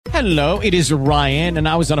Hello, it is Ryan, and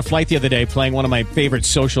I was on a flight the other day playing one of my favorite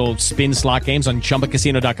social spin slot games on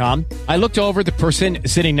ChumbaCasino.com. I looked over at the person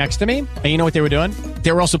sitting next to me, and you know what they were doing?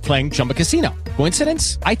 They were also playing Chumba Casino.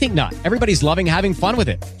 Coincidence? I think not. Everybody's loving having fun with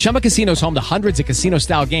it. Chumba Casino is home to hundreds of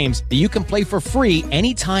casino-style games that you can play for free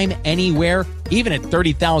anytime, anywhere, even at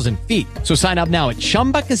 30,000 feet. So sign up now at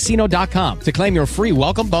ChumbaCasino.com to claim your free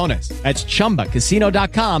welcome bonus. That's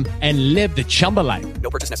ChumbaCasino.com and live the Chumba life. No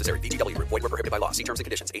purchase necessary. VGW. Void where prohibited by law. See terms and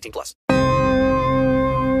conditions. 18 plus.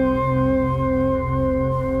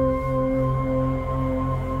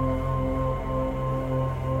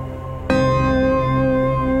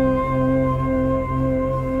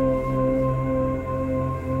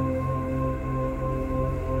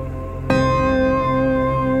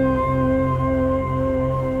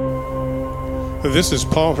 This is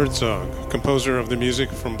Paul Hertzog, composer of the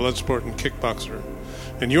music from Bloodsport and Kickboxer,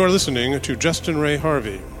 and you are listening to Justin Ray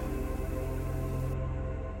Harvey.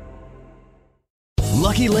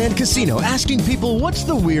 Lucky Land Casino, asking people, what's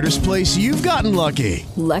the weirdest place you've gotten lucky?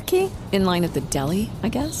 Lucky? In line at the deli, I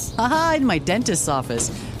guess? Aha, in my dentist's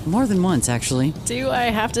office. More than once, actually. Do I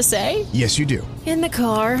have to say? Yes, you do. In the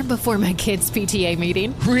car before my kids' PTA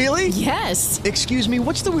meeting. Really? Yes. Excuse me,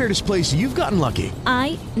 what's the weirdest place you've gotten lucky?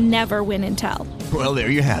 I never win and tell. Well, there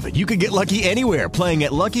you have it. You can get lucky anywhere, playing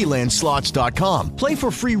at LuckyLandSlots.com. Play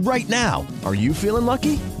for free right now. Are you feeling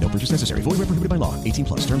lucky? No purchase necessary. Void where prohibited by law. 18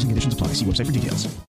 plus. Terms and conditions apply. See website for details.